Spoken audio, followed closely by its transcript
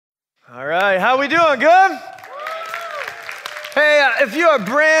right, how we doing? Good? Hey, if you are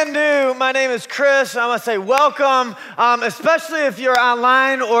brand new, my name is Chris. I want to say welcome, especially if you're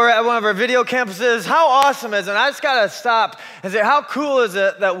online or at one of our video campuses. How awesome is it? And I just got to stop and say, how cool is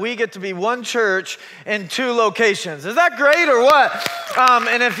it that we get to be one church in two locations? Is that great or what?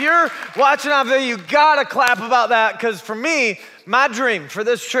 And if you're watching on video, you got to clap about that, because for me, my dream for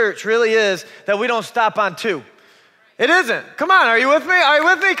this church really is that we don't stop on two. It isn't. Come on, are you with me? Are you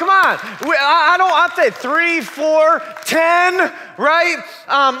with me? Come on. I'd say 3, 4, 10, right?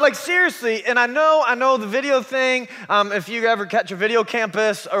 Like seriously, and I know the video thing, if you ever catch a video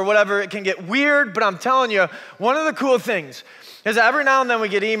campus or whatever, it can get weird, but I'm telling you, one of the cool things is that every now and then we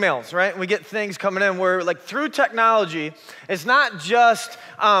get emails, right? We get things coming in where, like, through technology, it's not just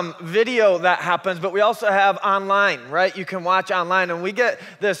video that happens, but we also have online, right? You can watch online, and we get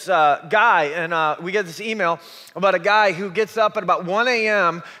this guy, and we get this email about a guy who gets up at about 1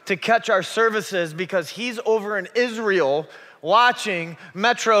 a.m. to catch our services because he's over in Israel watching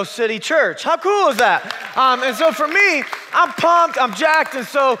Metro City Church. How cool is that? And so for me, I'm pumped, I'm jacked. And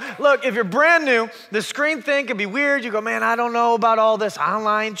so look, if you're brand new, the screen thing can be weird. You go, man, I don't know about all this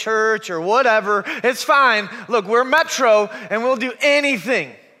online church or whatever. It's fine. Look, we're Metro and we'll do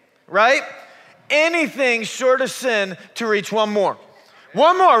anything, right? Anything short of sin to reach one more.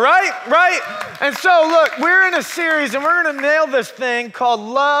 One more, right? Right? And so look, we're in a series and we're gonna nail this thing called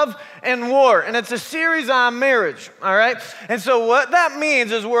Love and War. And it's a series on marriage, all right? And so what that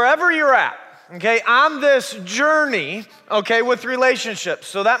means is wherever you're at, okay, on this journey, okay, with relationships.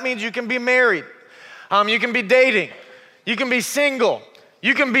 So that means you can be married, you can be dating, you can be single,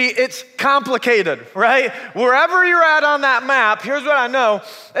 you can be, it's complicated, right? Wherever you're at on that map, here's what I know,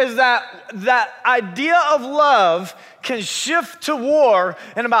 is that idea of love can shift to war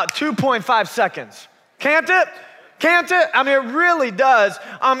in about 2.5 seconds. Can't it? Can't it? I mean, it really does.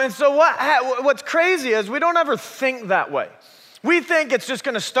 And so what's crazy is we don't ever think that way. We think it's just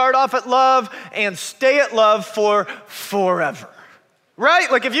gonna start off at love and stay at love for forever.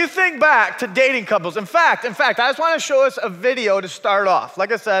 Right? Like if you think back to dating couples, in fact, I just want to show us a video to start off.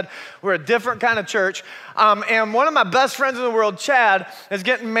 Like I said, we're a different kind of church. And one of my best friends in the world, Chad, is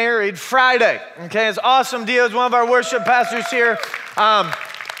getting married Friday. Okay, it's awesome deal. He's one of our worship pastors here.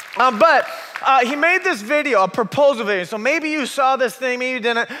 But he made this video, a proposal video. So maybe you saw this thing, maybe you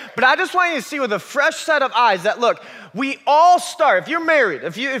didn't. But I just want you to see with a fresh set of eyes that, look, we all start, if you're married,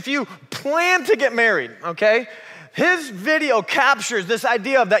 if you plan to get married, okay, his video captures this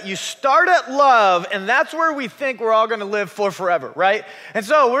idea of that you start at love, and that's where we think we're all gonna live for forever, right? And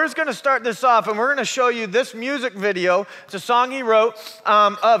so we're just gonna start this off, and we're gonna show you this music video. It's a song he wrote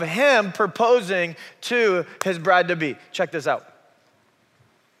of him proposing to his bride-to-be. Check this out.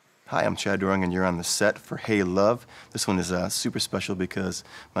 Hi, I'm Chad Doring, and you're on the set for Hey Love. This one is super special because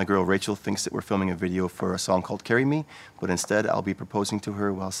my girl Rachel thinks that we're filming a video for a song called Carry Me, but instead I'll be proposing to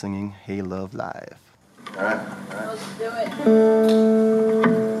her while singing Hey Love live. All right. Let's do it.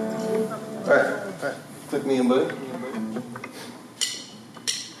 All right. Click me in, buddy.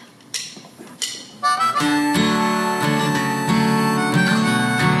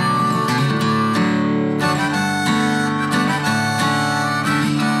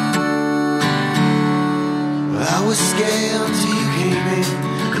 I was scared till you came in.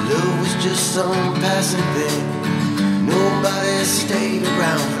 Love was just some passing thing. Nobody stayed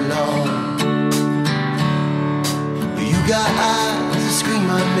around for long. You got eyes that scream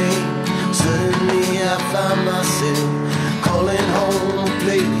my name. Suddenly I find myself calling home a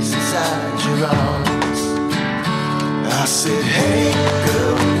place inside your arms. I said, hey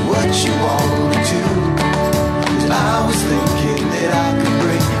girl, what you wanna do? 'Cause I was thinking that I could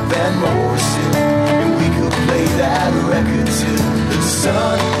bring Van Morrison, and we could play that record till the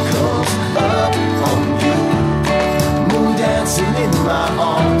sun comes up on you. Moon dancing in my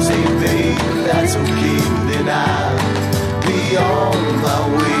arms, hey baby, that's okay, then I'll be on my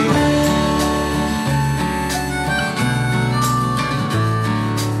way.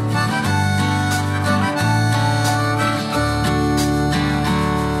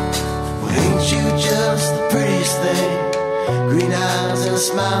 Well, ain't you just the prettiest thing? Green eyes and a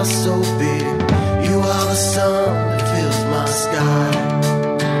smile so big. You are the sun that fills my sky.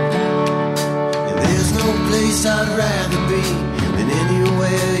 And there's no place I'd rather be than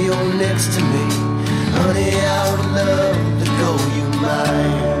anywhere you're next to me. Honey, I would love to call you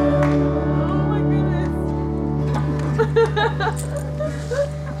mine. Oh my goodness.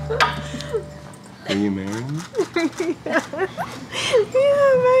 Are you married?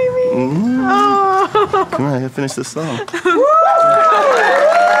 Yeah, baby. Mm-hmm. Oh. Come on, I gotta finish this song.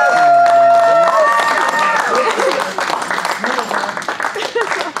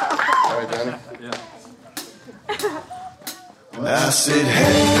 All right, honey. I said,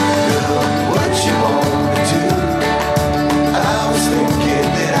 hey, girl, what you wanna do? I was thinking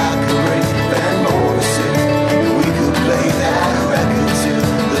that I could bring Van Morrison. We could play that record till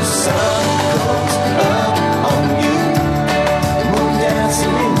the sun goes up on you. Moon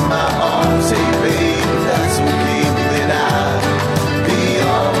dancing in my arms. Hey, baby, that's okay, then I'll be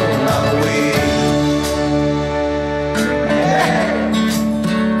on my way.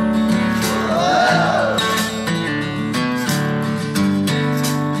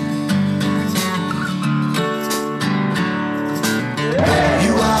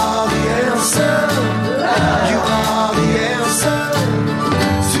 You are the answer. You are the answer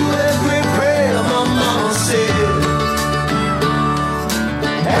to every prayer my mama said.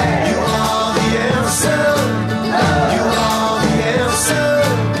 You are the answer. You are the answer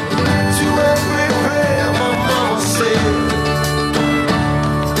to every prayer my mama said.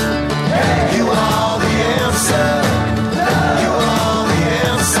 You are the answer. You are the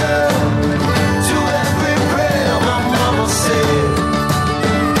answer to every prayer my mama said.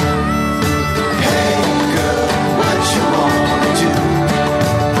 Hey girl, what you wanna do?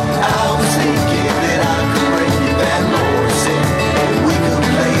 I was thinking that I could bring you Van Morrison, and we could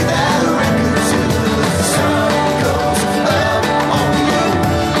play that record till the sun goes up on you.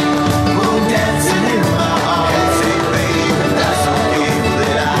 Moon dancing in my arms. Hey baby, that's okay,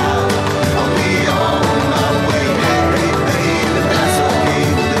 then I'll be on my way. Hey baby, that's okay,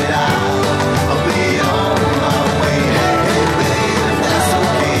 then I'll be on my way. Hey baby, that's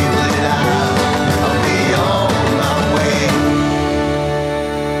okay, then I'll be on my way.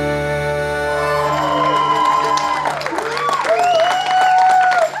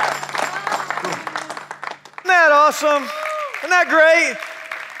 Isn't that awesome? Isn't that great?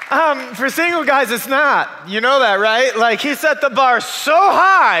 For single guys, it's not. You know that, right? Like, he set the bar so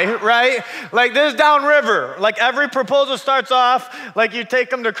high, right? Like, this downriver. Like, every proposal starts off, like, you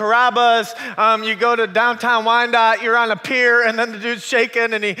take them to Carrabba's, you go to downtown Wyandotte, you're on a pier, and then the dude's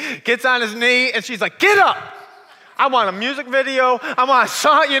shaking, and he gets on his knee, and she's like, get up. I want a music video. I want a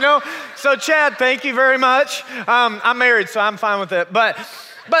song, you know? So, Chad, thank you very much. I'm married, so I'm fine with it. But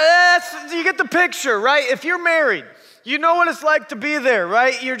that's, you get the picture, right? If you're married, you know what it's like to be there,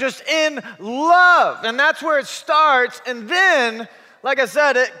 right? You're just in love, and that's where it starts. And then, like I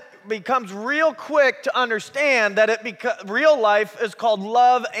said, it becomes real quick to understand that real life is called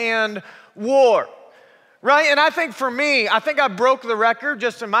love and war, right? And I think for me, I broke the record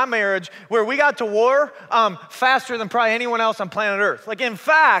just in my marriage where we got to war faster than probably anyone else on planet Earth. Like, in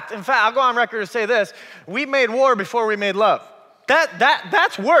fact, I'll go on record to say this: we made war before we made love.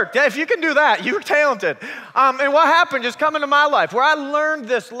 That's work. If you can do that, you're talented. And what happened, just come into my life, where I learned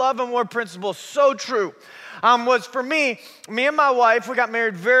this love and war principle so true, was for me and my wife, we got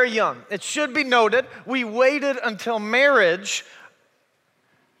married very young. It should be noted, we waited until marriage.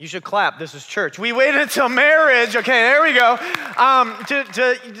 You should clap, this is church. We waited until marriage, okay, there we go,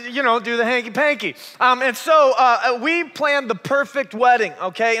 to do the hanky-panky. And so we planned the perfect wedding,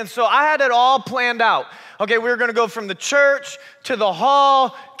 okay? And so I had it all planned out. Okay, we were gonna go from the church to the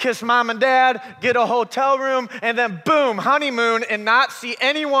hall, kiss mom and dad, get a hotel room, and then boom, honeymoon, and not see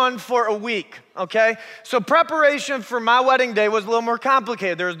anyone for a week, okay? So preparation for my wedding day was a little more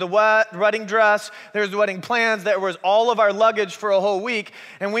complicated. There was the wedding dress, there was the wedding plans, there was all of our luggage for a whole week,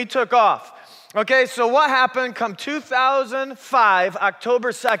 and we took off. Okay, so what happened come 2005,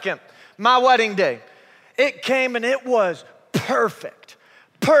 October 2nd, my wedding day? It came and it was perfect.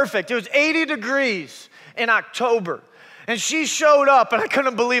 Perfect. It was 80 degrees in October. And she showed up, and I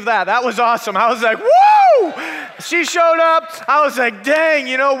couldn't believe that. That was awesome. I was like, woo! She showed up. I was like, dang,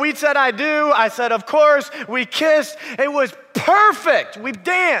 we said I do. I said, of course. We kissed. It was perfect. We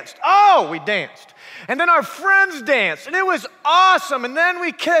danced. We danced. And then our friends danced, and it was awesome. And then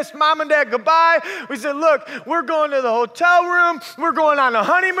we kissed mom and dad goodbye. We said, look, we're going to the hotel room. We're going on a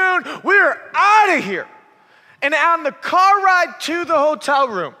honeymoon. We're out of here. And on the car ride to the hotel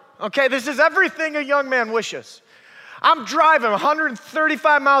room, okay, this is everything a young man wishes. I'm driving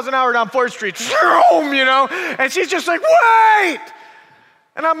 135 miles an hour down 4th Street, and she's just like, wait!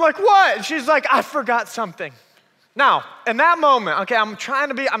 And I'm like, what? And she's like, I forgot something. Now, in that moment, okay,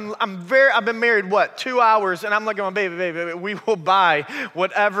 I've been married, 2 hours, and I'm like, baby, we will buy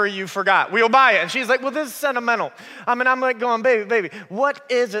whatever you forgot. We will buy it. And she's like, well, this is sentimental. I'm like going, baby, what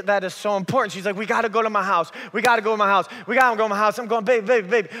is it that is so important? She's like, we got to go to my house. We got to go to my house. We got to go to my house. I'm going,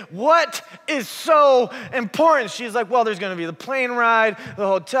 baby, what is so important? She's like, well, there's going to be the plane ride, the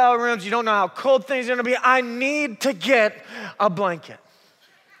hotel rooms. You don't know how cold things are going to be. I need to get a blanket.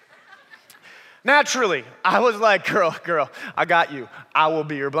 Naturally, I was like, girl, I got you. I will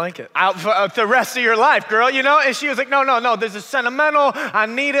be your blanket out for the rest of your life, girl, you know? And she was like, no, this is sentimental. I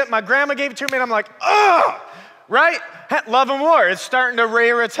need it. My grandma gave it to me, and I'm like, ugh, right? Love and war, it's starting to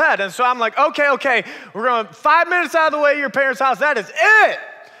rear its head. And so I'm like, okay, we're going 5 minutes out of the way to your parents' house. That is it.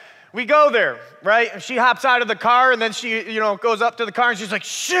 We go there, right? And she hops out of the car, and then she, goes up to the car, and she's like,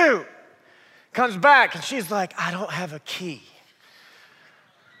 shoot. Comes back, and she's like, I don't have a key.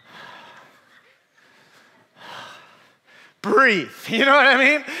 Breathe, you know what I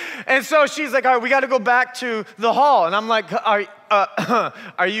mean? And so she's like, all right, we got to go back to the hall. And I'm like,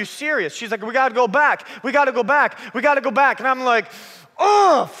 are you serious? She's like, we got to go back. And I'm like,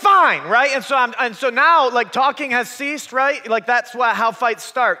 oh, fine, right? And so now, like, talking has ceased, right? Like, that's how fights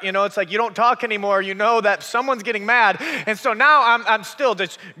start, It's like you don't talk anymore. You know that someone's getting mad. And so now I'm still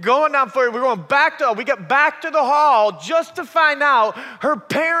just going down for it. We get back to the hall just to find out her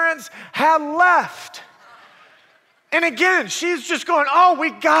parents had left. And again, she's just going, oh, we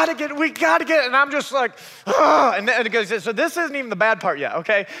gotta get it. And I'm just like, ugh. And it goes, so this isn't even the bad part yet,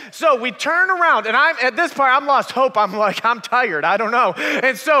 okay? So we turn around, and at this part, I'm lost hope. I'm like, I'm tired, I don't know.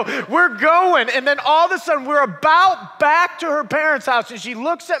 And so we're going, and then all of a sudden, we're about back to her parents' house, and she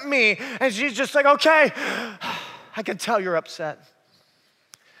looks at me, and she's just like, okay, I can tell you're upset.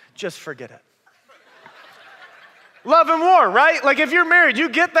 Just forget it. Love and war, right? Like if you're married, you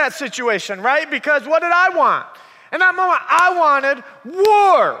get that situation, right? Because what did I want? In that moment, I wanted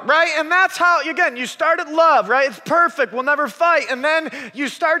war, right? And that's how, again, you start at love, right? It's perfect, we'll never fight. And then you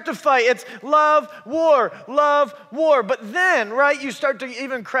start to fight. It's love, war. But then, right, you start to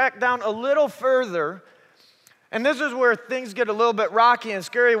even crack down a little further. And this is where things get a little bit rocky and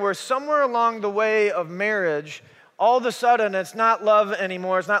scary, where somewhere along the way of marriage, all of a sudden, it's not love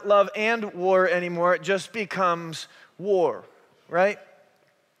anymore. It's not love and war anymore. It just becomes war, right?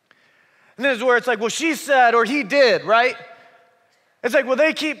 And this is where it's like, well, she said or he did, right? It's like, well,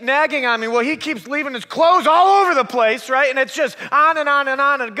 they keep nagging on me. Well, he keeps leaving his clothes all over the place, right? And it's just on and on and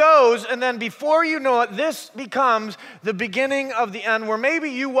on it goes. And then before you know it, this becomes the beginning of the end, where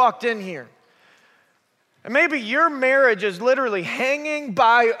maybe you walked in here. And maybe your marriage is literally hanging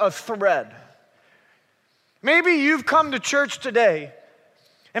by a thread. Maybe you've come to church today,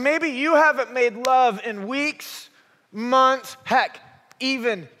 and maybe you haven't made love in weeks, months, heck,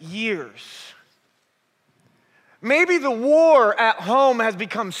 even years. Maybe the war at home has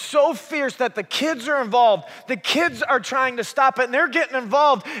become so fierce that the kids are involved. The kids are trying to stop it, and they're getting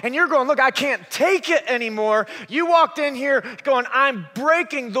involved, and you're going, look, I can't take it anymore. You walked in here going, I'm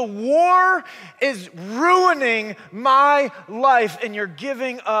breaking. The war is ruining my life, and you're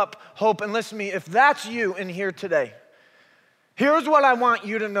giving up hope. And listen to me, if that's you in here today, here's what I want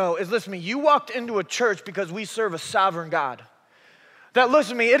you to know is, listen to me, you walked into a church because we serve a sovereign God. That,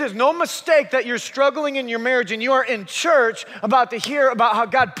 listen to me, it is no mistake that you're struggling in your marriage and you are in church about to hear about how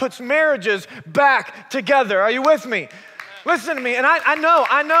God puts marriages back together. Are you with me? Listen to me, and I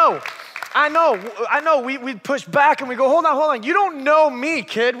know, we push back and we go, hold on. You don't know me,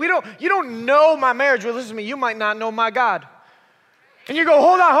 kid. You don't know my marriage. Well, listen to me, you might not know my God. And you go,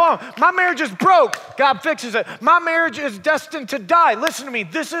 hold on. My marriage is broke. God fixes it. My marriage is destined to die. Listen to me.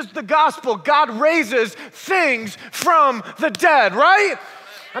 This is the gospel. God raises things from the dead, right?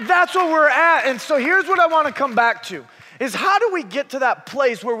 And that's where we're at. And so here's what I want to come back to, is how do we get to that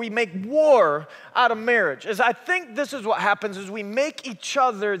place where we make war out of marriage? Is I think this is what happens, is we make each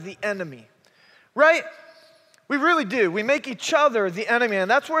other the enemy, right? We really do. We make each other the enemy. And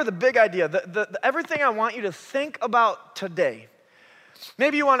that's where the big idea, everything I want you to think about today.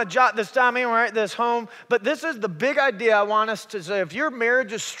 Maybe you want to jot this down, maybe write this home, but this is the big idea I want us to say. If your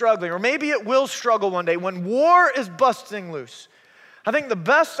marriage is struggling, or maybe it will struggle one day, when war is busting loose, I think the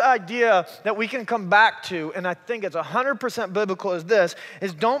best idea that we can come back to, and I think it's 100% biblical, is this,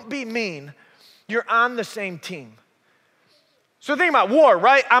 is don't be mean. You're on the same team. So think about war,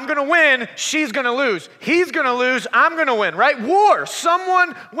 right? I'm going to win, she's going to lose. He's going to lose, I'm going to win, right? War,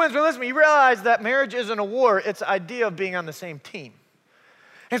 someone wins. But listen, you realize that marriage isn't a war, it's the idea of being on the same team.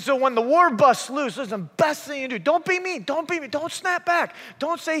 And so when the war busts loose, listen, best thing you do, don't be mean, don't snap back.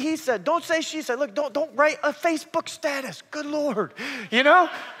 Don't say he said, don't say she said. Look, don't write a Facebook status. Good Lord,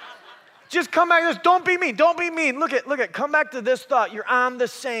 Just come back to this, don't be mean. Look at, come back to this thought. You're on the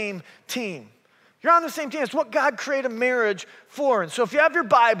same team. You're on the same team. It's what God created marriage for. And so if you have your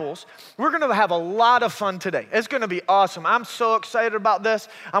Bibles, we're going to have a lot of fun today. It's going to be awesome. I'm so excited about this.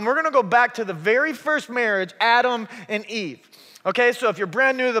 We're going to go back to the very first marriage, Adam and Eve. Okay, so if you're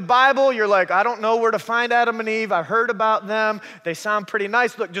brand new to the Bible, you're like, I don't know where to find Adam and Eve. I heard about them. They sound pretty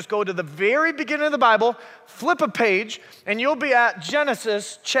nice. Look, just go to the very beginning of the Bible, flip a page, and you'll be at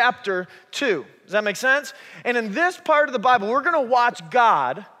Genesis chapter 2. Does that make sense? And in this part of the Bible, we're going to watch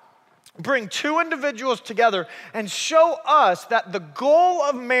God bring two individuals together and show us that the goal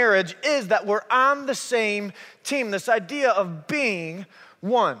of marriage is that we're on the same team, this idea of being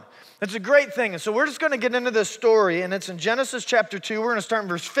one. It's a great thing. And so we're just going to get into this story, and it's in Genesis chapter 2. We're going to start in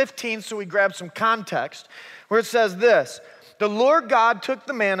verse 15 so we grab some context, where it says this: the Lord God took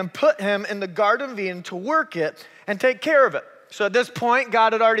the man and put him in the Garden of Eden to work it and take care of it. So at this point,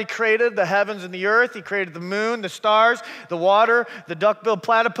 God had already created the heavens and the earth. He created the moon, the stars, the water, the duck-billed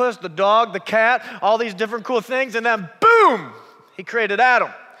platypus, the dog, the cat, all these different cool things. And then boom, he created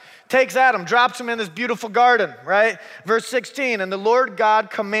Adam. Takes Adam, drops him in this beautiful garden, right? Verse 16, and the Lord God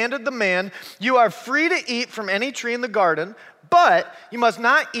commanded the man, you are free to eat from any tree in the garden, but you must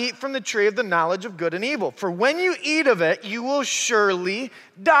not eat from the tree of the knowledge of good and evil. For when you eat of it, you will surely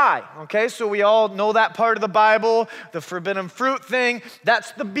die. Okay, so we all know that part of the Bible, the forbidden fruit thing.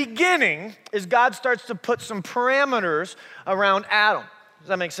 That's the beginning, is God starts to put some parameters around Adam. Does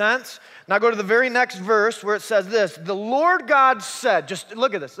that make sense? Now go to the very next verse where it says this: the Lord God said, just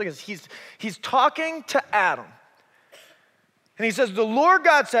look at this, he's talking to Adam. And he says, the Lord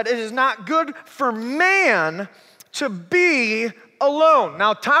God said, it is not good for man to be alone.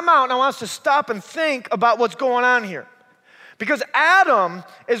 Now, time out, and I want us to stop and think about what's going on here. Because Adam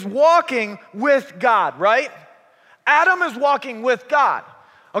is walking with God, right? Adam is walking with God.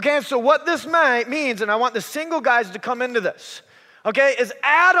 Okay, and so what this means, and I want the single guys to come into this, okay, is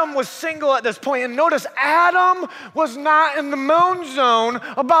Adam was single at this point. And notice, Adam was not in the moan zone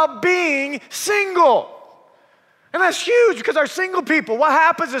about being single. And that's huge, because our single people, what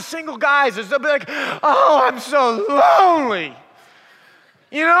happens as single guys is they'll be like, oh, I'm so lonely.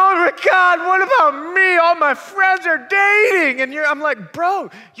 You know, but God, what about me? All my friends are dating. And I'm like,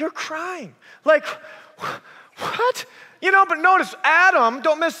 bro, you're crying. Like, what? You know, but notice, Adam,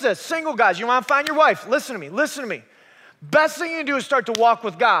 don't miss this. Single guys, you want to find your wife. Listen to me. Best thing you can do is start to walk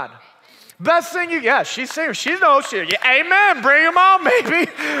with God. Best thing she's single. She knows she, amen, bring them on, baby.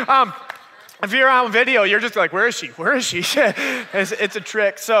 If you're on video, you're just like, where is she? It's a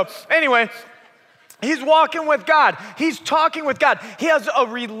trick. So anyway, he's walking with God. He's talking with God. He has a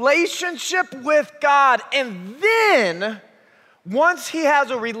relationship with God. And then, once he has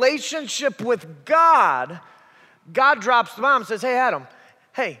a relationship with God, God drops the bomb and says, hey, Adam,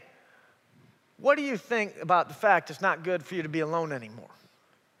 hey, what do you think about the fact it's not good for you to be alone anymore?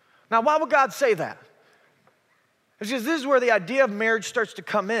 Now, why would God say that? It's because this is where the idea of marriage starts to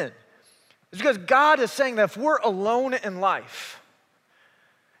come in. It's because God is saying that if we're alone in life,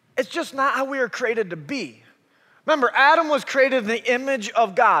 it's just not how we are created to be. Remember, Adam was created in the image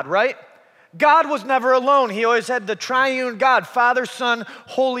of God, right? God was never alone. He always had the triune God, Father, Son,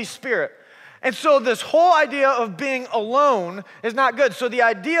 Holy Spirit. And so this whole idea of being alone is not good. So the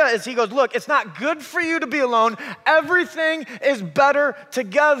idea is, he goes, look, it's not good for you to be alone. Everything is better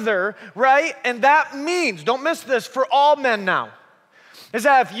together, right? And that means, don't miss this, for all men now, is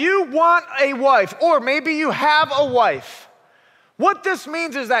that if you want a wife, or maybe you have a wife, what this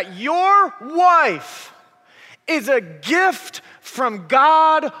means is that your wife is a gift from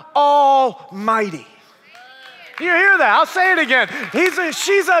God Almighty. You hear that? I'll say it again.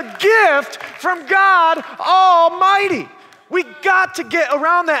 She's a gift from God Almighty. We got to get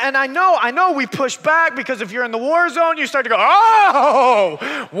around that. And I know we push back, because if you're in the war zone, you start to go,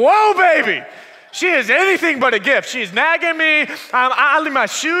 oh, whoa, baby. She is anything but a gift. She's nagging me. I leave my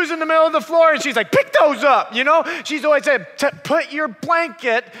shoes in the middle of the floor, and she's like, pick those up, you know? She's always said, put your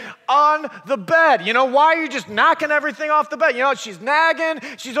blanket on the bed. You know, why are you just knocking everything off the bed? You know, she's nagging.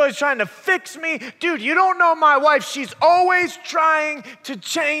 She's always trying to fix me. Dude, you don't know my wife. She's always trying to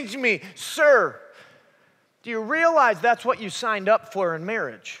change me. Sir, do you realize that's what you signed up for in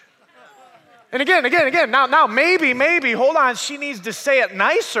marriage? And again. Now, maybe, hold on, she needs to say it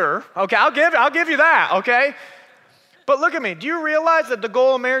nicer. Okay, I'll give you that, okay? But look at me. Do you realize that the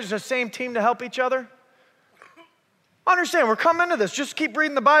goal of marriage is the same team to help each other? Understand, we're coming to this. Just keep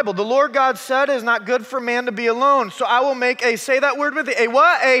reading the Bible. The Lord God said it is not good for man to be alone. So I will make say that word with me, a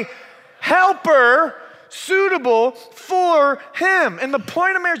what? A helper suitable for him. And the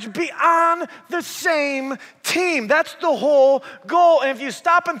point of marriage is be on the same team. That's the whole goal. And if you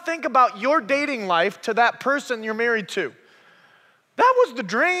stop and think about your dating life to that person you're married to, that was the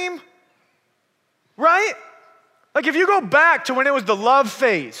dream. right? Like if you go back to when it was the love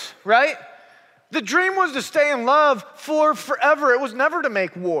phase, right? The dream was to stay in love for forever. It was never to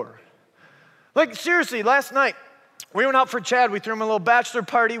make war. Like seriously, last night, we went out for Chad. We threw him a little bachelor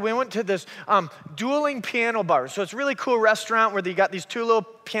party. We went to this dueling piano bar. So it's a really cool restaurant where you got these two little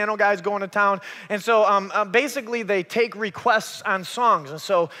piano guys going to town. And so basically they take requests on songs. And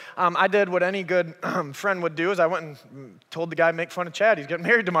so I did what any good friend would do is I went and told the guy, make fun of Chad. He's getting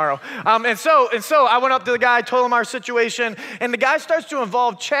married tomorrow. And so I went up to the guy, told him our situation. And the guy starts to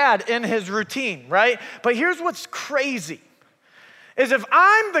involve Chad in his routine, right? But here's what's crazy. Is if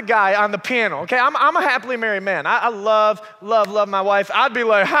I'm the guy on the piano, okay, I'm a happily married man. I love my wife. I'd be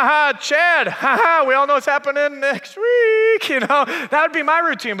like, Chad, we all know what's happening next week, you know. That would be my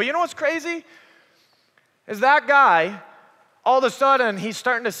routine. But you know what's crazy? Is that guy, all of a sudden, he's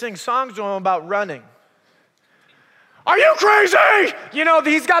starting to sing songs to him about running. Are you crazy? You know,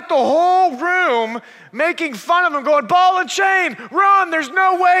 he's got the whole room making fun of him, going, ball and chain, run, there's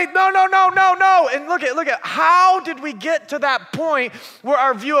no way, no. And look at how did we get to that point where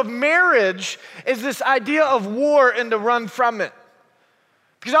our view of marriage is this idea of war and to run from it?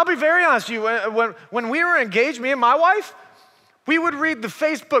 Because I'll be very honest with you, when we were engaged, me and my wife, we would read the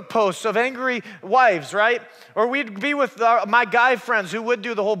Facebook posts of angry wives, right? Or we'd be with my guy friends who would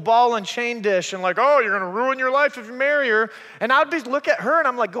do the whole ball and chain dish and like, oh, you're going to ruin your life if you marry her. And I'd look at her and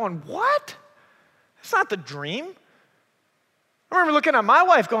I'm like going, what? That's not the dream. I remember looking at my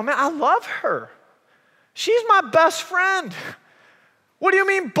wife going, man, I love her. She's my best friend. What do you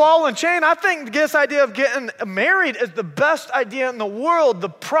mean ball and chain? I think this idea of getting married is the best idea in the world. The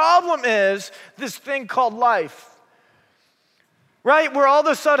problem is this thing called life. Right? Where all of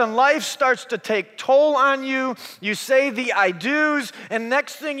a sudden life starts to take toll on you. You say the I do's, and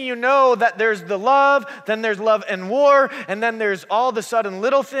next thing you know that there's the love, then there's love and war, and then there's all of a sudden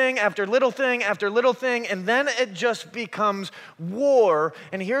little thing after little thing after little thing, and then it just becomes war.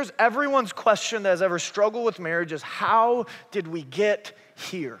 And here's everyone's question that has ever struggled with marriage is, how did we get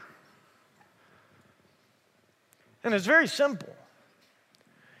here? And it's very simple.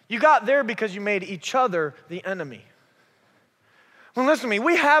 You got there because you made each other the enemy. Well, listen to me,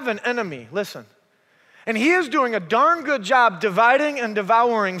 we have an enemy, listen. And he is doing a darn good job dividing and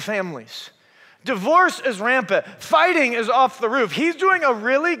devouring families. Divorce is rampant. Fighting is off the roof. He's doing a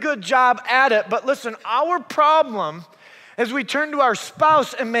really good job at it. But listen, our problem is we turn to our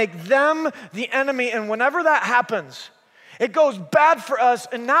spouse and make them the enemy. And whenever that happens, it goes bad for us.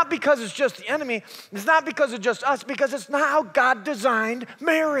 And not because it's just the enemy. It's not because it's just us. Because it's not how God designed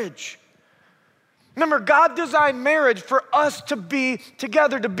marriage. Remember, God designed marriage for us to be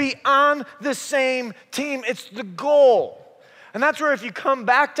together, to be on the same team. It's the goal. And that's where if you come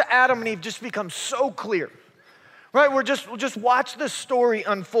back to Adam and Eve, it just becomes so clear. Right? We'll just watch this story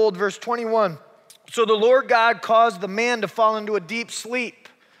unfold. Verse 21. So the Lord God caused the man to fall into a deep sleep.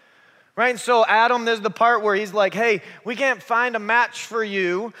 Right? And so Adam, there's the part where he's like, hey, we can't find a match for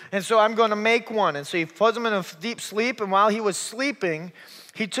you, and so I'm going to make one. And so he puts him in a deep sleep, and while he was sleeping,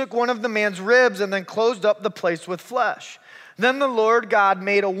 he took one of the man's ribs and then closed up the place with flesh. Then the Lord God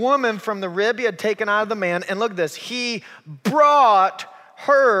made a woman from the rib he had taken out of the man. And look at this. He brought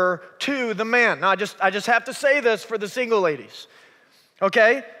her to the man. Now, I just have to say this for the single ladies.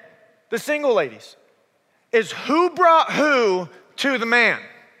 Okay? The single ladies. Is who brought who to the man?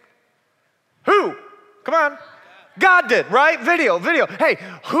 Who? Come on. God did, right? Video. Hey,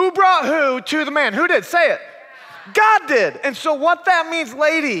 who brought who to the man? Who did? Say it. God did. And so what that means,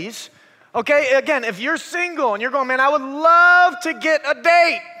 ladies, okay, again, if you're single and you're going, man, I would love to get a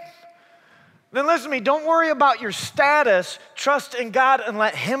date, then listen to me, don't worry about your status, trust in God and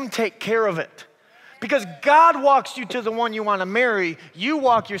let him take care of it. Because God walks you to the one you want to marry, you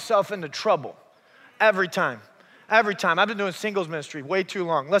walk yourself into trouble every time. Every time. I've been doing singles ministry way too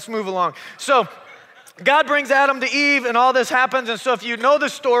long. Let's move along. So God brings Adam to Eve and all this happens. And so if you know the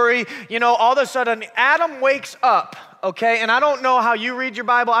story, you know, all of a sudden Adam wakes up, okay? And I don't know how you read your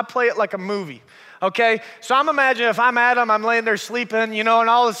Bible. I play it like a movie, okay? So I'm imagining if I'm Adam, I'm laying there sleeping, you know, and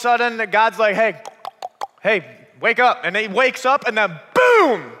all of a sudden God's like, hey, wake up. And he wakes up and then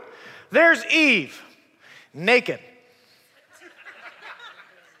boom, there's Eve, naked.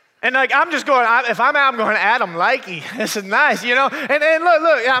 And like, I'm just going, if I'm Adam, I'm going, Adam, likey, this is nice, you know? And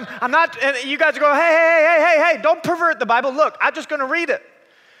look, I'm not, and you guys are going, hey, don't pervert the Bible. Look, I'm just going to read it.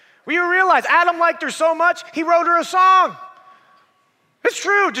 Well, you realize Adam liked her so much, he wrote her a song. It's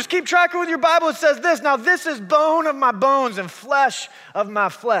true. Just keep track with your Bible. It says this, now this is bone of my bones and flesh of my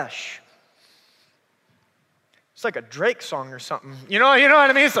flesh. It's like a Drake song or something. You know what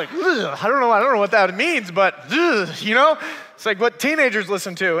I mean? It's like, ugh, I don't know what that means, but ugh, you know? It's like what teenagers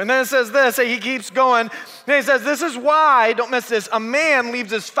listen to. And then it says this, he keeps going. And he says, this is why, don't miss this, a man leaves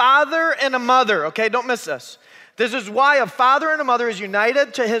his father and a mother. Okay, don't miss this. This is why a father and a mother is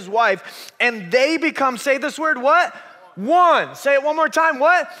united to his wife, and they become, say this word, what? One. Say it one more time,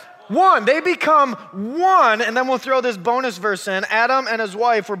 what? One. They become one, and then we'll throw this bonus verse in. Adam and his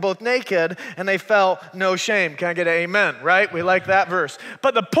wife were both naked, and they felt no shame. Can I get an amen, right? We like that verse.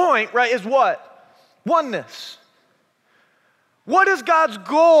 But the point, right, is what? Oneness. What is God's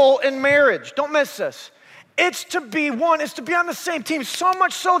goal in marriage? Don't miss this. It's to be one. It's to be on the same team, so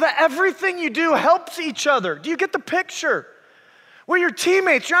much so that everything you do helps each other. Do you get the picture? We're your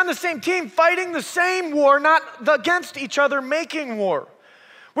teammates. You're on the same team, fighting the same war, not against each other, making war.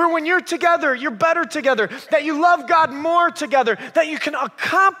 Where when you're together, you're better together, that you love God more together, that you can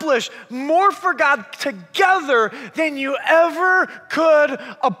accomplish more for God together than you ever could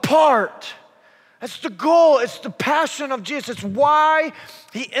apart. That's the goal. It's the passion of Jesus. It's why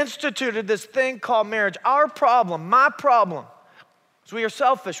he instituted this thing called marriage. Our problem, my problem, is we are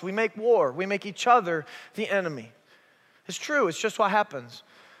selfish. We make war. We make each other the enemy. It's true. It's just what happens.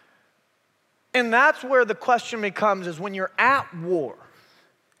 And that's where the question becomes is when you're at war,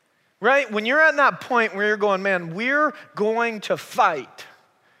 right? When you're at that point where you're going, man, we're going to fight.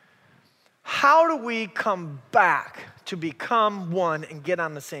 How do we come back to become one and get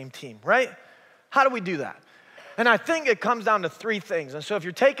on the same team, right? How do we do that? And I think it comes down to three things. And so if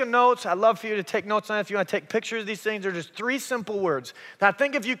you're taking notes, I'd love for you to take notes on it. If you want to take pictures of these things, they're just three simple words that I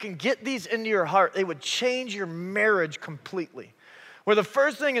think if you can get these into your heart, they would change your marriage completely. Where the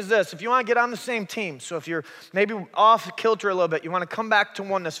first thing is this, if you want to get on the same team, so if you're maybe off kilter a little bit, you want to come back to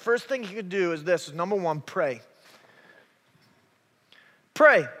oneness, first thing you could do is this, is number one, pray.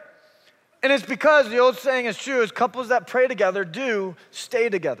 Pray. And it's because the old saying is true, is couples that pray together do stay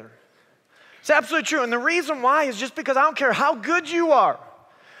together. It's absolutely true. And the reason why is just because I don't care how good you are.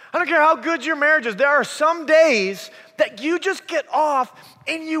 I don't care how good your marriage is. There are some days that you just get off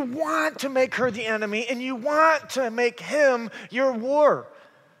and you want to make her the enemy and you want to make him your war.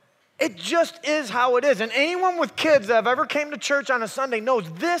 It just is how it is. And anyone with kids that have ever came to church on a Sunday knows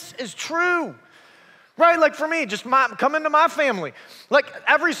this is true. Right, like for me, just come into my family. Like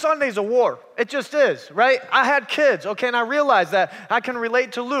every Sunday's a war. It just is, right? I had kids, okay, and I realized that I can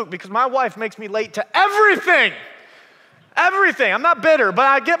relate to Luke because my wife makes me late to everything. Everything. I'm not bitter, but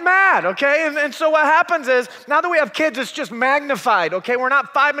I get mad, okay? And so what happens is, now that we have kids, it's just magnified, okay? We're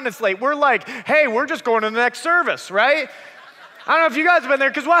not 5 minutes late. We're like, hey, we're just going to the next service, right? I don't know if you guys have been there,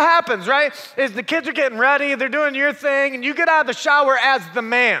 because what happens, right, is the kids are getting ready, they're doing your thing, and you get out of the shower as the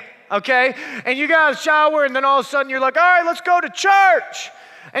man. Okay? And you got a shower, and then all of a sudden you're like, all right, let's go to church.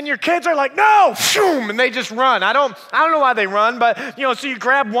 And your kids are like, no, shoom, and they just run. I don't know why they run, but, so you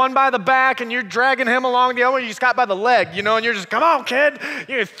grab one by the back, and you're dragging him along, the other one you just got by the leg, and you're just, come on, kid.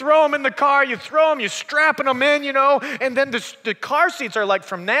 You throw him in the car, you throw him, you're strapping him in, and then the car seats are like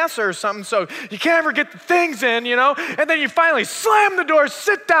from NASA or something, so you can't ever get the things in, and then you finally slam the door,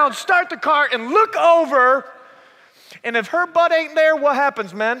 sit down, start the car, and look over, and if her butt ain't there, what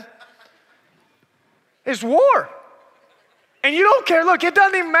happens, man? It's war. And you don't care. Look, it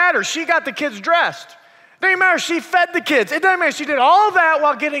doesn't even matter. She got the kids dressed. It doesn't matter. She fed the kids. It doesn't matter. She did all that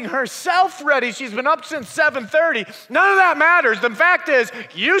while getting herself ready. She's been up since 7:30. None of that matters. The fact is,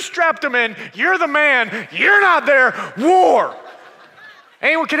 you strapped them in. You're the man. You're not there. War.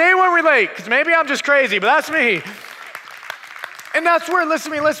 Can anyone relate? Because maybe I'm just crazy, but that's me. And that's where,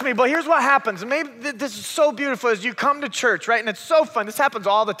 listen to me, but here's what happens. And maybe this is so beautiful as you come to church, right? And it's so fun. This happens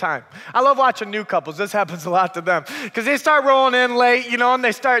all the time. I love watching new couples. This happens a lot to them. Because they start rolling in late, and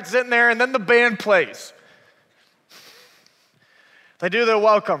they start sitting there, and then the band plays. They do their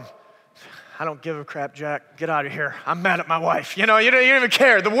welcome. I don't give a crap, Jack. Get out of here. I'm mad at my wife. You don't even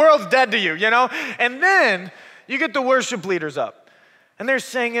care. The world's dead to you, And then you get the worship leaders up. And they're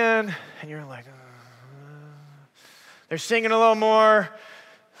singing, and you're like, they're singing a little more,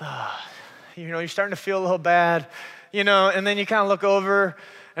 you're starting to feel a little bad, and then you kind of look over,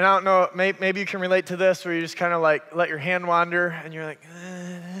 and I don't know, maybe you can relate to this, where you just kind of like let your hand wander, and you're like,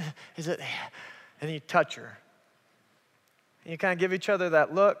 is it, and then you touch her. And you kind of give each other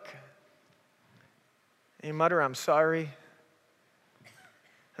that look, and you mutter, I'm sorry.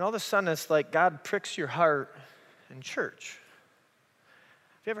 And all of a sudden, it's like God pricks your heart in church.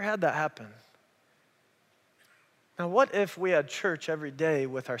 Have you ever had that happen? Now, what if we had church every day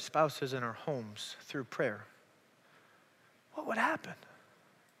with our spouses in our homes through prayer? What would happen?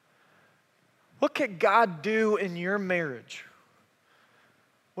 What could God do in your marriage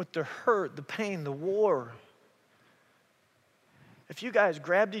with the hurt, the pain, the war? If you guys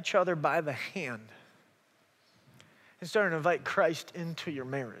grabbed each other by the hand and started to invite Christ into your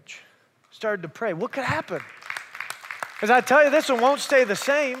marriage. Started to pray. What could happen? As I tell you, this one won't stay the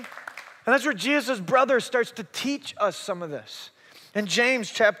same. And that's where Jesus' brother starts to teach us some of this. In James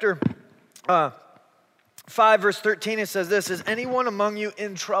chapter 5, verse 13, it says this, is anyone among you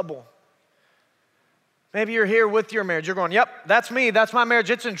in trouble? Maybe you're here with your marriage. You're going, yep, that's me. That's my marriage.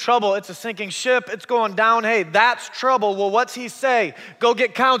 It's in trouble. It's a sinking ship. It's going down. Hey, that's trouble. Well, what's he say? Go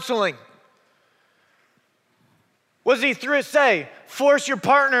get counseling. What does he say? Force your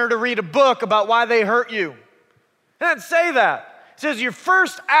partner to read a book about why they hurt you. He doesn't say that. It says your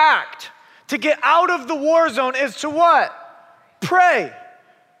first act to get out of the war zone is to what? Pray.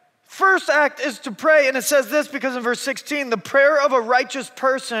 First act is to pray. And it says this because in verse 16, the prayer of a righteous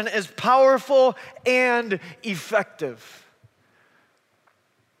person is powerful and effective.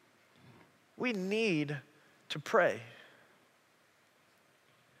 We need to pray.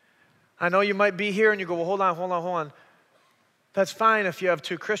 I know you might be here and you go, well, hold on. That's fine if you have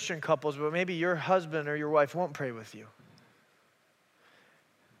two Christian couples, but maybe your husband or your wife won't pray with you.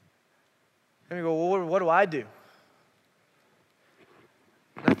 And you go, well, what do I do?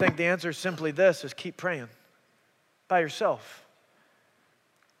 And I think the answer is simply this, is keep praying by yourself.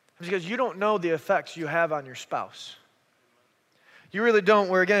 Because you don't know the effects you have on your spouse. You really don't,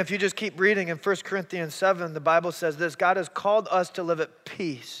 where again, if you just keep reading in 1 Corinthians 7, the Bible says this, God has called us to live at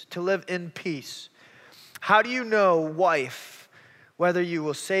peace, to live in peace. How do you know, wife, whether you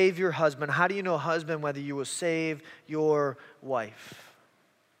will save your husband? How do you know, husband, whether you will save your wife?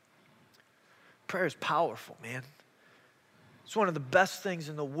 Prayer is powerful, man. It's one of the best things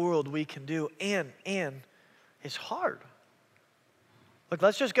in the world we can do, and it's hard. Look,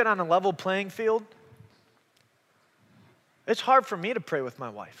 let's just get on a level playing field. It's hard for me to pray with my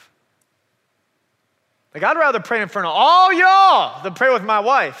wife. Like, I'd rather pray in front of all y'all than pray with my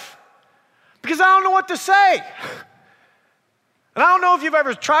wife because I don't know what to say. And I don't know if you've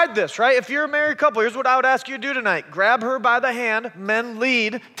ever tried this, right? If you're a married couple, here's what I would ask you to do tonight. Grab her by the hand, men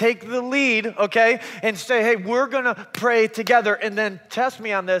lead, take the lead, okay? And say, hey, we're going to pray together. And then test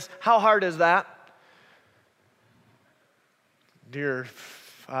me on this. How hard is that? Dear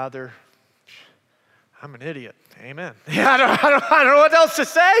Father, I'm an idiot. Amen. Yeah, I don't know what else to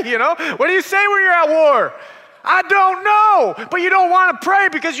say, you know? What do you say when you're at war? I don't know. But you don't want to pray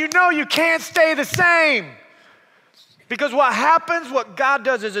because you know you can't stay the same. Because what happens, what God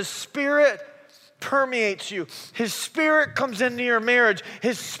does is His Spirit permeates you. His Spirit comes into your marriage.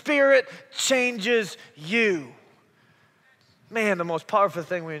 His Spirit changes you. Man, the most powerful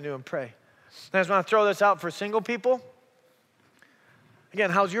thing we can do is pray. And I just want to throw this out for single people.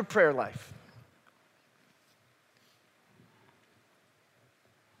 Again, how's your prayer life?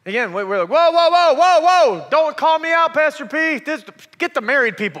 Again, we're like, whoa. Don't call me out, Pastor P. Get the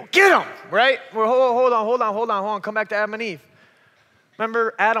married people. Get them, right? Hold on. Come back to Adam and Eve.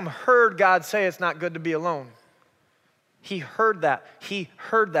 Remember, Adam heard God say it's not good to be alone. He heard that.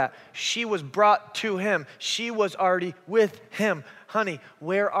 She was brought to him. She was already with him. Honey,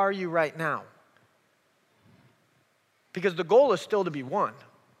 where are you right now? Because the goal is still to be one,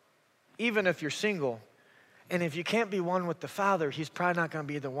 even if you're single. And if you can't be one with the Father, He's probably not going to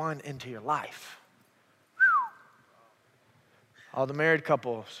be the one into your life. Whew. All the married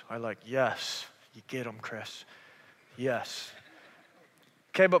couples are like, yes, you get them, Chris. Yes.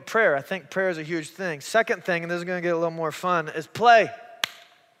 Okay, but prayer, I think prayer is a huge thing. Second thing, and this is going to get a little more fun, is play.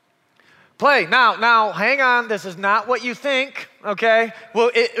 Play. Now, hang on. This is not what you think, okay?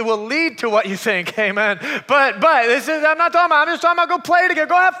 Well, it will lead to what you think, amen. But this is, I'm not talking about, I'm just talking about go play together,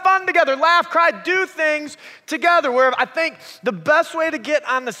 go have fun together, laugh, cry, do things together. Where I think the best way to get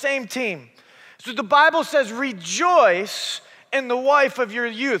on the same team is what the Bible says, rejoice in the wife of your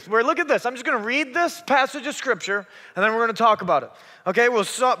youth. Where, look at this. I'm just going to read this passage of Scripture, and then we're going to talk about it. Okay, well,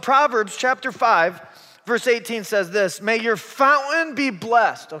 Proverbs chapter 5, verse 18 says this, may your fountain be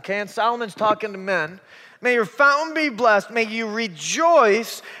blessed, okay? And Solomon's talking to men. May your fountain be blessed. May you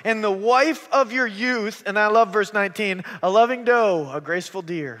rejoice in the wife of your youth. And I love verse 19, a loving doe, a graceful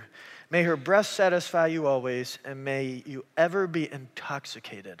deer. May her breast satisfy you always, and may you ever be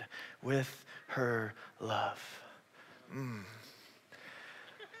intoxicated with her love.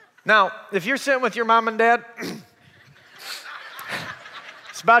 Now, if you're sitting with your mom and dad,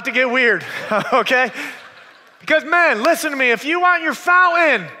 it's about to get weird, okay? Because, man, listen to me. If you want your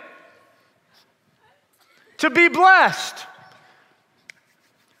fountain to be blessed,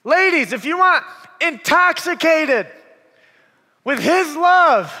 ladies, if you want intoxicated with His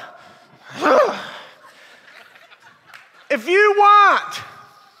love, if you want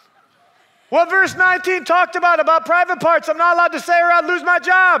what verse 19 talked about private parts I'm not allowed to say or I'd lose my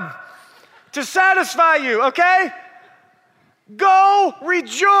job, to satisfy you, okay? Go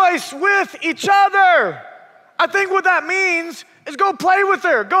rejoice with each other. I think what that means is go play with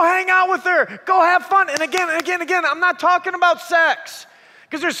her, go hang out with her, go have fun. And again, I'm not talking about sex.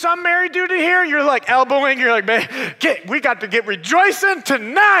 Because there's some married dude in here, you're like elbowing, you're like, man, we got to get rejoicing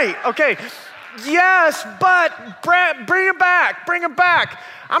tonight. Okay, yes, but bring it back.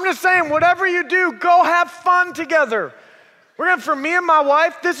 I'm just saying, whatever you do, go have fun together. For me and my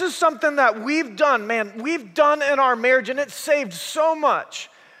wife, this is something that we've done in our marriage, and it's saved so much.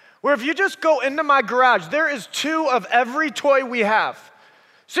 Where if you just go into my garage, there is 2 of every toy we have.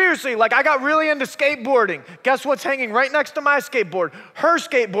 Seriously, like I got really into skateboarding. Guess what's hanging right next to my skateboard? Her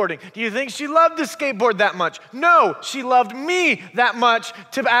skateboarding. Do you think she loved the skateboard that much? No, she loved me that much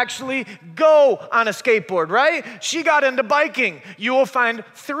to actually go on a skateboard, right? She got into biking. You will find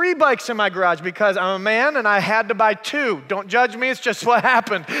 3 bikes in my garage because I'm a man and I had to buy 2. Don't judge me, it's just what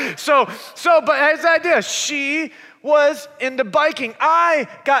happened. But here's the idea. She was into biking. I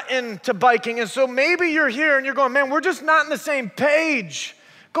got into biking. And so maybe you're here and you're going, man, we're just not on the same page.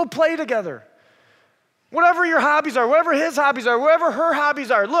 Go play together. Whatever your hobbies are, whatever his hobbies are, whatever her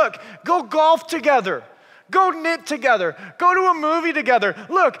hobbies are, look, go golf together. Go knit together. Go to a movie together.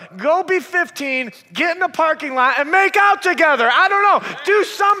 Look, go be 15, get in a parking lot and make out together. I don't know. Do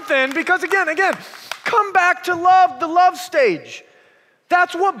something because again, come back to love, the love stage.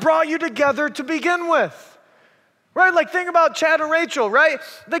 That's what brought you together to begin with. Right, like think about Chad and Rachel, right?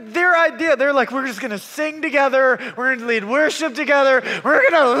 Like their idea, they're like, we're just gonna sing together, we're gonna lead worship together, we're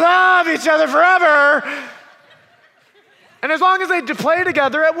gonna love each other forever. And as long as they play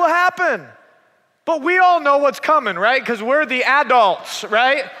together, it will happen. But we all know what's coming, right? Because we're the adults,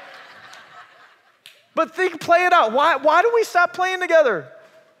 right? But play it out. Why do we stop playing together?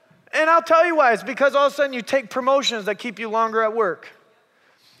 And I'll tell you why. It's because all of a sudden you take promotions that keep you longer at work.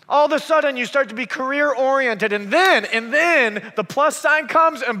 All of a sudden, you start to be career-oriented, and then the plus sign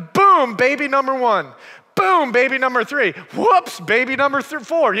comes, and boom, baby number 1. Boom, baby number 3. Whoops, baby number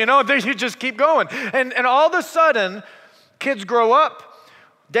 4. You know, you just keep going. And all of a sudden, kids grow up.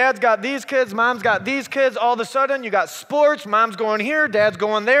 Dad's got these kids, mom's got these kids. All of a sudden, you got sports. Mom's going here, dad's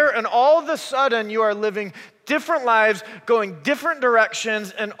going there. And all of a sudden, you are living different lives, going different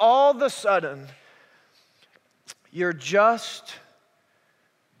directions. And all of a sudden, you're just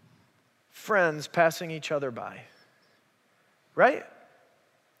friends passing each other by, right?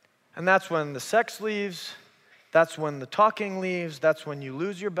 And that's when the sex leaves, that's when the talking leaves, that's when you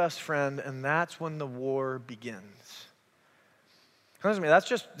lose your best friend, and that's when the war begins. Listen to me,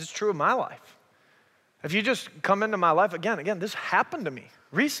 that's true of my life. If you just come into my life, again, this happened to me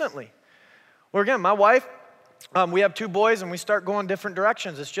recently. Where again, my wife, we have 2 boys and we start going different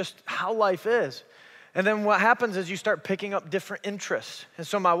directions. It's just how life is. And then what happens is you start picking up different interests. And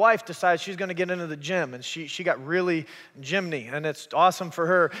so my wife decides she's gonna get into the gym, and she got really gymny, and it's awesome for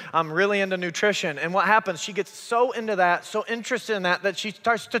her. I'm really into nutrition. And what happens, she gets so into that, so interested in that she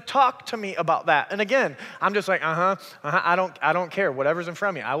starts to talk to me about that. And again, I'm just like, I don't care. Whatever's in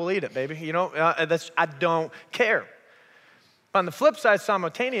front of me, I will eat it, baby. You know, I don't care. But on the flip side,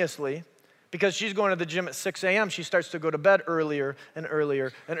 simultaneously, because she's going to the gym at 6 a.m., she starts to go to bed earlier and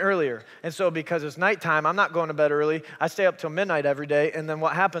earlier and earlier. And so because it's nighttime, I'm not going to bed early. I stay up till midnight every day. And then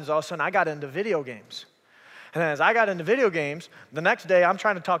what happens, all of a sudden, I got into video games. And then as I got into video games, the next day, I'm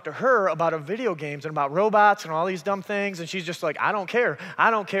trying to talk to her about video games and about robots and all these dumb things. And she's just like, I don't care.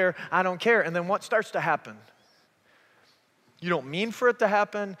 And then what starts to happen? You don't mean for it to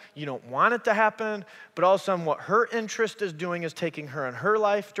happen. You don't want it to happen. But all of a sudden, what her interest is doing is taking her in her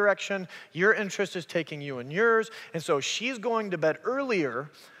life direction. Your interest is taking you in yours. And so she's going to bed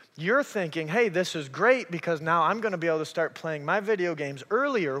earlier. You're thinking, hey, this is great because now I'm going to be able to start playing my video games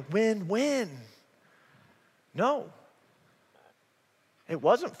earlier. Win-win. No. It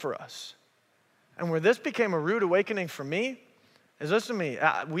wasn't for us. And where this became a rude awakening for me is, listen to me,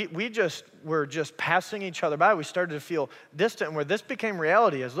 we just were just passing each other by. We started to feel distant. And where this became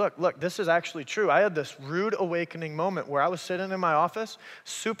reality is, look, this is actually true. I had this rude awakening moment where I was sitting in my office,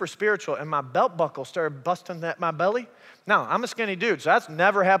 super spiritual, and my belt buckle started busting at my belly. Now, I'm a skinny dude, so that's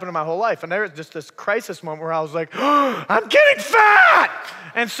never happened in my whole life. And there was just this crisis moment where I was like, oh, I'm getting fat!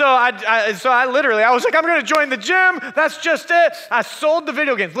 And so I literally was like, I'm going to join the gym. That's just it. I sold the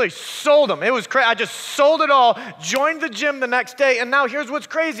video games, literally sold them. It was crazy. I just sold it all, joined the gym the next day. And now here's what's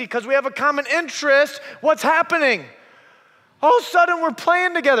crazy, because we have a common interest. What's happening? All of a sudden, we're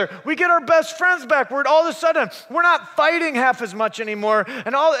playing together. We get our best friends back. All of a sudden, we're not fighting half as much anymore.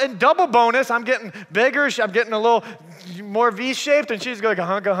 And double bonus, I'm getting bigger. I'm getting a little more V-shaped, and she's going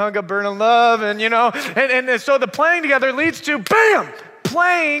hunka, burning love, and you know. And so the playing together leads to, bam,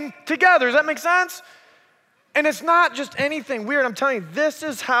 playing together. Does that make sense? And it's not just anything weird. I'm telling you, this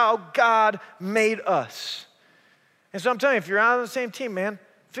is how God made us. And so I'm telling you, if you're on the same team, man,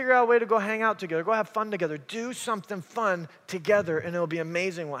 figure out a way to go hang out together, go have fun together, do something fun together, and it'll be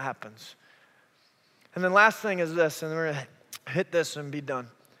amazing what happens. And then last thing is this, and we're gonna hit this and be done.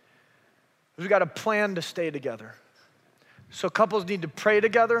 We've got a plan to stay together. So couples need to pray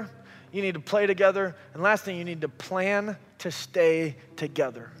together, you need to play together, and last thing, you need to plan to stay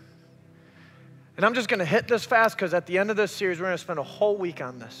together. And I'm just gonna hit this fast because at the end of this series, we're gonna spend a whole week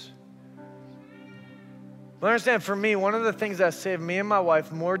on this. But understand, for me, one of the things that saved me and my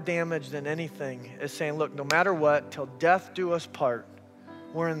wife more damage than anything is saying, look, no matter what, till death do us part,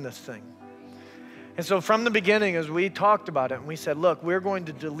 we're in this thing. And so from the beginning, as we talked about it, and we said, look, we're going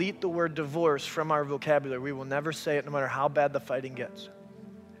to delete the word divorce from our vocabulary. We will never say it no matter how bad the fighting gets.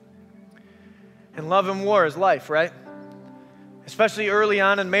 And love and war is life, right? Especially early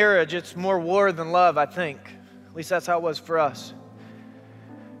on in marriage, it's more war than love, I think. At least that's how it was for us.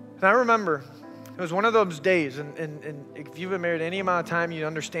 And I remember, it was one of those days, and if you've been married any amount of time, you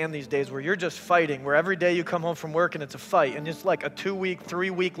understand these days where you're just fighting, where every day you come home from work and it's a fight, and it's like a 2-week,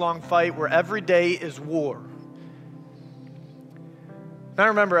 3-week long fight where every day is war. And I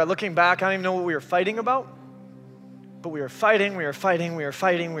remember looking back, I don't even know what we were fighting about, but we were fighting.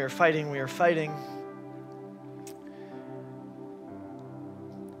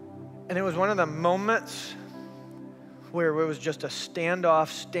 And it was one of the moments where it was just a standoff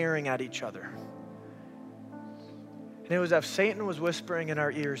staring at each other. And it was as Satan was whispering in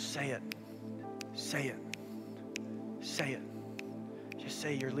our ears, say it, say it, say it. Just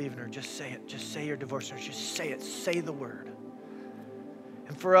say you're leaving her, just say it. Just say you're divorcing her, just say it, say the word.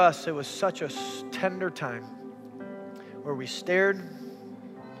 And for us, it was such a tender time where we stared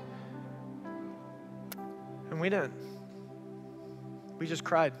and we didn't. We just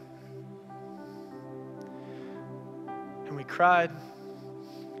cried. And we cried,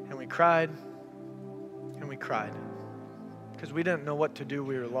 and we cried, and we cried. Because we didn't know what to do,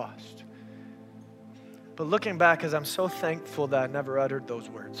 we were lost. But looking back, as I'm so thankful that I never uttered those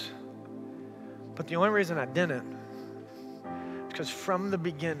words. But the only reason I didn't is because from the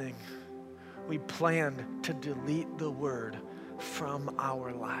beginning, we planned to delete the word from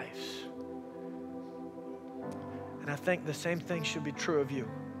our lives. And I think the same thing should be true of you.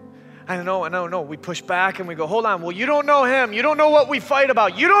 I know. We push back and we go, hold on. Well, you don't know him. You don't know what we fight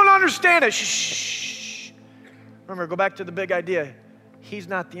about. You don't understand it. Shh. Remember, go back to the big idea. He's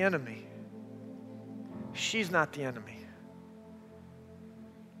not the enemy. She's not the enemy.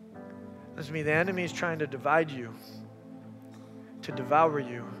 Listen to me, the enemy is trying to divide you, to devour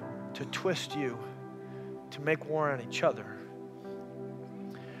you, to twist you, to make war on each other.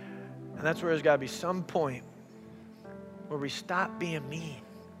 And that's where there's got to be some point where we stop being mean.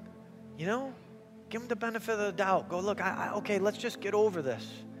 You know, give them the benefit of the doubt. Go, look, okay, let's just get over this.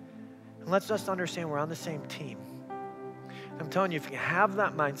 And let's just understand we're on the same team. I'm telling you, if you can have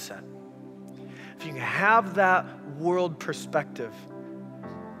that mindset, if you can have that world perspective,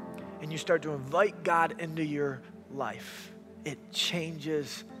 and you start to invite God into your life, it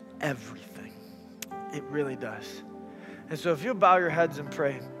changes everything. It really does. And so if you bow your heads and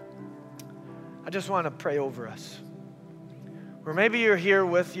pray, I just want to pray over us. Or maybe you're here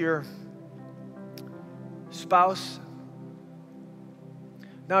with your spouse.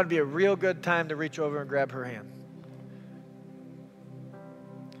 Now would be a real good time to reach over and grab her hand.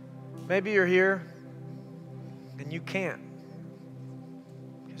 Maybe you're here and you can't.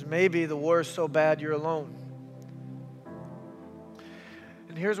 Because maybe the war is so bad you're alone.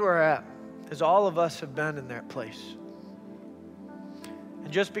 And here's where we're at, is all of us have been in that place.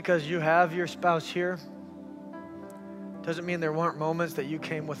 And just because you have your spouse here doesn't mean there weren't moments that you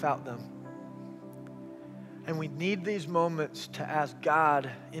came without them. And we need these moments to ask God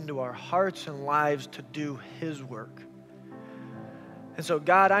into our hearts and lives to do His work. And so,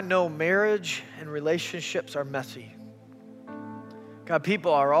 God, I know marriage and relationships are messy. God,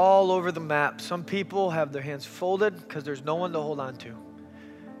 people are all over the map. Some people have their hands folded because there's no one to hold on to.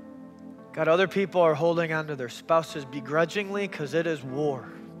 God, other people are holding on to their spouses begrudgingly because it is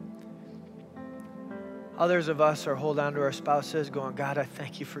war. Others of us are holding on to our spouses going, God, I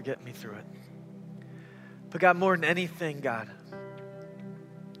thank you for getting me through it. But God, more than anything, God,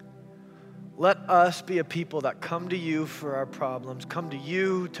 let us be a people that come to you for our problems, come to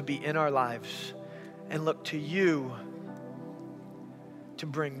you to be in our lives, and look to you to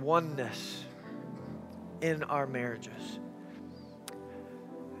bring oneness in our marriages.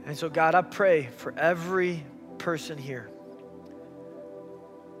 And so, God, I pray for every person here,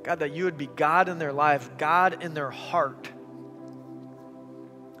 God, that you would be God in their life, God in their heart.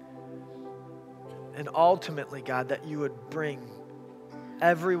 And ultimately, God, that you would bring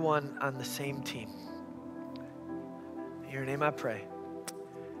everyone on the same team. In your name I pray.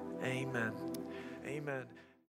 Amen. Amen.